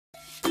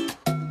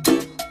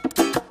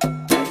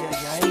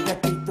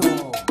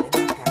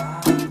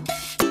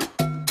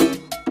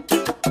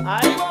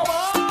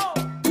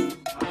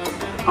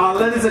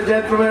ladies and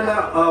gentlemen,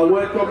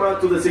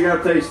 welcome to the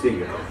cigar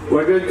tasting.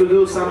 We're going to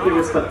do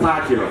something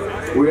spectacular.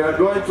 We are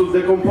going to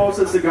decompose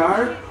a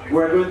cigar.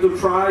 We're going to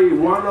try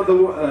one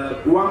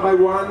by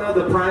one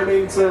the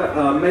primings,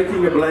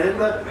 making a blend,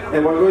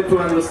 and we're going to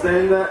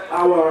understand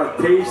how our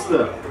taste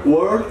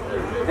works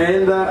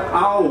and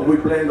how we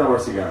blend our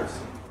cigars.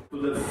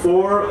 The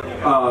four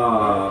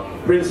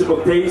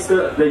principal tastes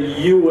that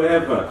you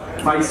have,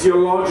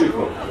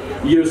 physiological,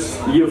 you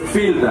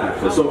feel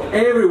that. So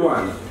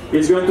everyone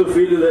is going to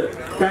feel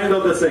kind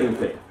of the same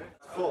thing.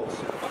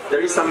 There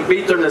is some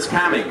bitterness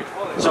coming,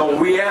 so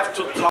we have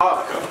to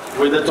talk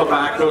with the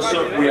tobaccos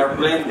we are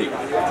blending.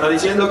 Sta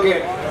diciendo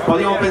que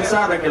podíamos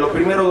pensar que los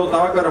primeros dos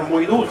tabacos eran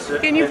muy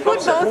dulces. Can you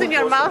put both in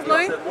your mouth,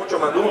 Louis? Mucho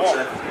más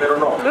dulce, pero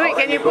no. Louis,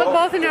 can you put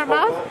both in your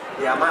mouth?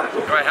 Y amargo.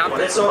 Do I have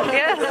Por eso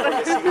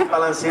seguir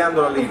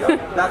balanceando la liga.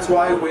 That's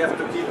why we have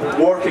to keep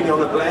working on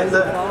the blend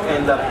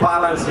and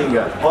balancing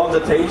all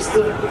the taste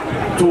to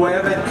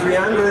have a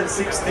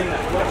 360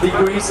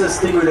 degrees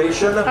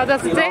stimulation in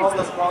all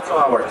the spots of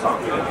our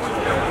tongue.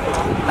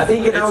 I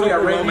think now we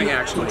are ready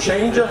to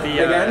change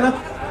again,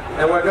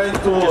 and we're going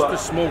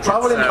to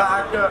traveling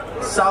back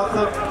south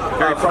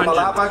from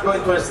Malapa,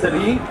 going to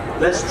Esteli.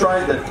 Let's try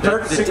the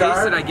third cigar. The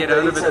taste that I get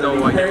out of it,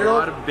 though, I get a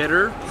lot of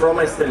bitter. From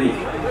Esteli.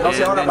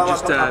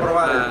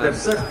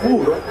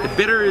 The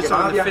bitter is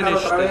on the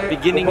finish. The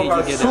beginning you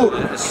get a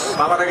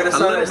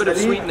little bit of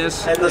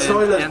sweetness and the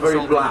soil is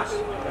very black.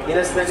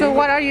 So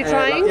what are you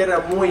trying?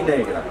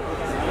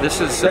 This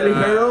is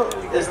Ligero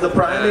is the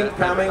priming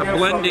coming a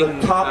blending from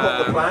the top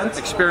of the plant.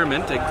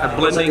 Experiment, a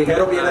blending class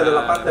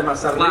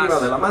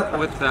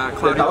with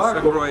Claudio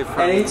Sgroi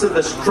from... And it's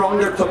the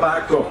stronger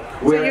tobacco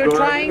so you're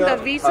trying the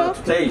Viso?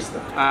 To taste.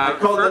 I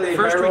call the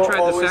Ligero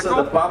always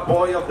the bad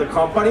boy of the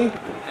company,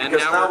 and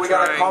because now we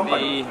got a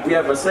company. We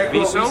have a Seco,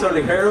 Viso,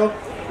 Ligero.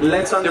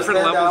 Let's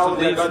understand how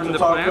they're going to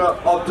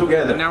talk all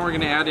together. And now we're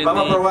going to add in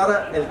Vamos a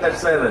probar el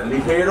tercer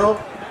Ligero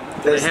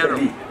de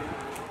Esteli.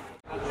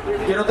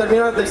 Quiero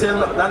terminar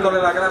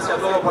dándole las gracias a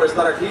todos por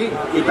estar aquí,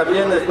 y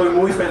también estoy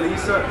muy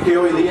feliz que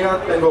hoy día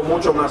tengo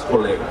muchos más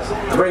colegas.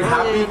 I'm very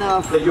happy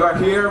that you are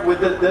here with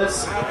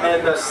this,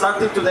 and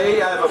starting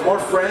today I have more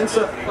friends,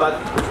 but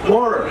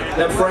more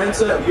than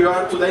friends, you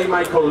are today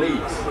my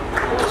colleagues.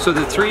 So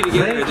the three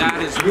together,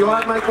 that is... You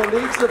are my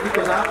colleagues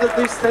because after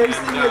this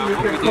tasting you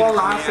can call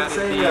us and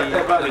say,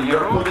 hey buddy,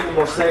 you're putting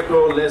more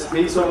Seco, less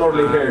Viso, more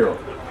Ligero.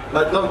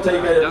 But don't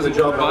take the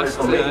job away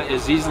from me.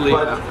 As easily,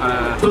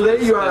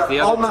 today you are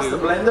all master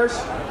blenders.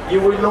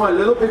 You will know a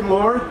little bit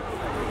more.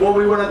 What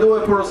we want to do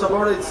at Puro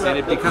Sabor is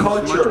the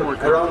culture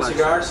around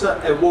cigars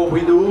and what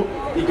we do,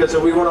 because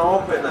we want to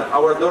open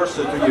our doors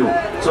to you.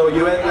 So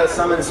you had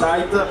some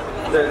insight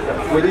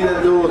that we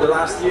didn't do the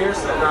last years,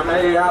 and I'm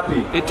very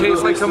happy. It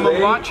tastes like a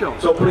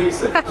Mombacho. So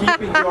please keep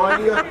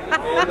enjoying,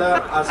 and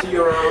I'll see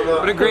you around.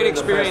 What a great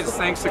experience!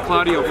 Thanks to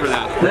Claudio for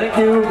that. Thank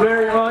you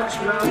very much.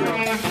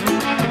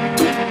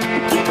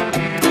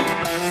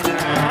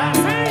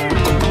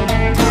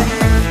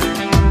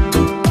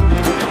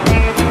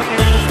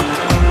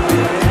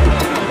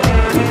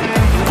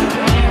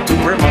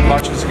 We're at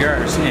Mombacho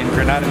Cigars in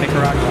Granada,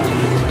 Nicaragua.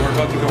 We're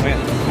about to go in.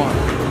 Come on.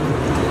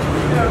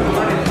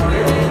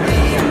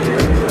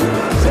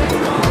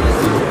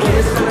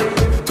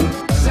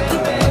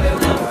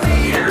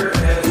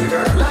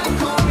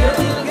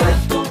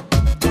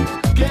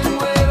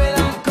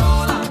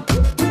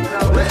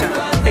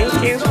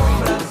 Thank you.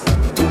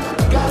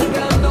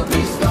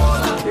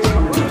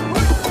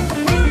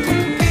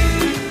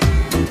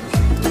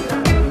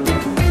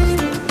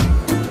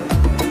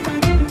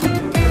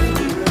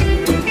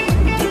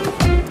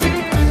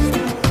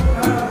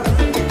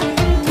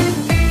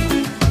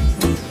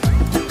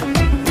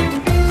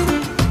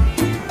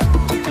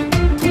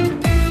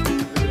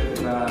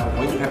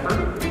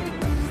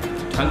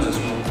 Tons of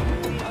smoke.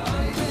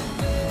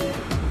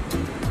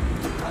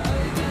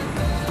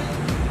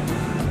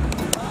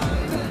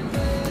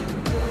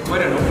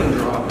 Quite an open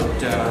draw, but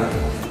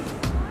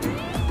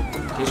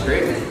tastes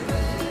great.